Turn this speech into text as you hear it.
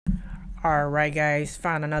Alright guys,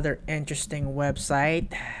 found another interesting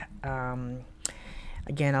website.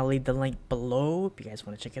 Again, I'll leave the link below if you guys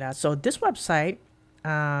want to check it out. So this website,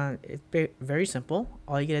 it's very simple.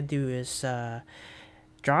 All you gotta do is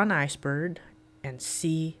draw an iceberg and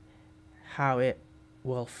see how it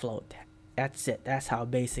will float. That's it. That's how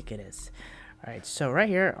basic it is. Alright, so right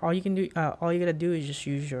here, all you gotta do is just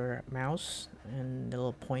use your mouse and the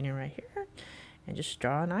little pointer right here and just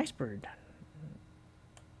draw an iceberg.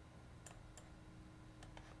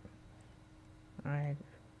 Alright,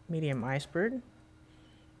 medium iceberg.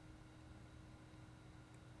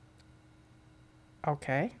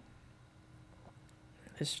 Okay.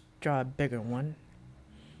 Let's draw a bigger one.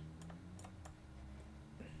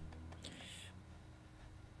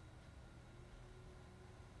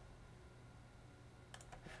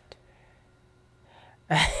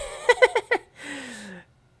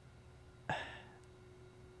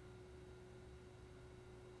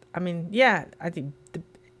 I mean, yeah, I think it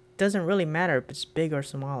doesn't really matter if it's big or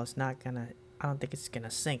small. It's not gonna, I don't think it's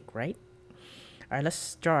gonna sink, right? Alright,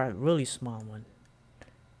 let's draw a really small one.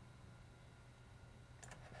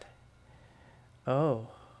 Oh.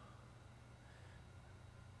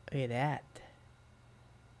 Look at that.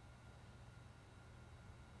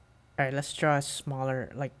 Alright, let's draw a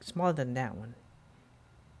smaller, like smaller than that one.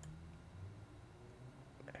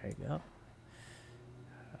 There you go.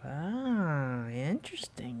 Ah,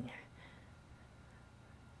 interesting.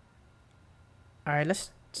 Alright, let's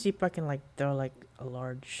see if I can like throw like a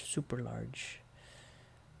large, super large,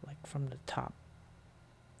 like from the top.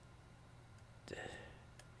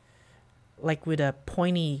 Like with a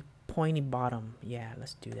pointy bottom. Yeah,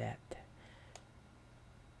 let's do that.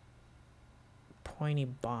 Pointy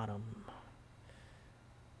bottom.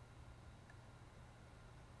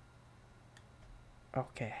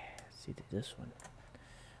 Okay, let's see this one.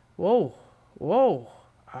 Whoa, whoa,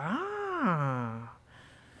 ah.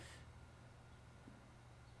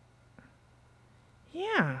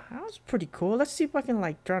 Yeah, that was pretty cool. Let's see if I can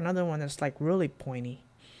like draw another one that's like really pointy.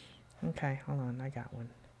 Okay, hold on, I got one.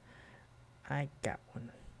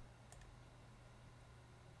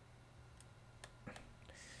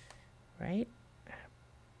 Right?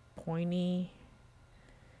 Pointy.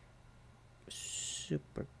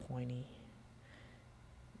 Super pointy.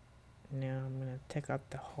 Now I'm gonna take out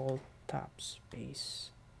the whole top space.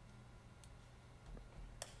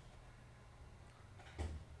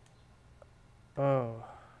 Oh.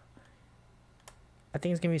 I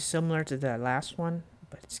think it's gonna be similar to the last one,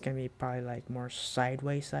 but it's gonna be probably like more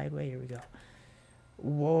sideways. Here we go.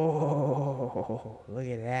 Whoa, look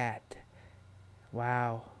at that.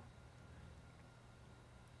 Wow.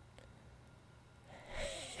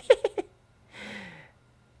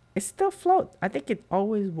 It still floats. I think it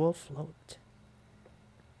always will float.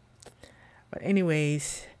 But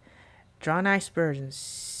anyways, draw an iceberg and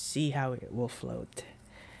see how it will float.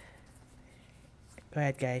 Go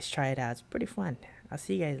ahead guys, try it out. It's pretty fun. I'll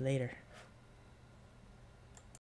see you guys later.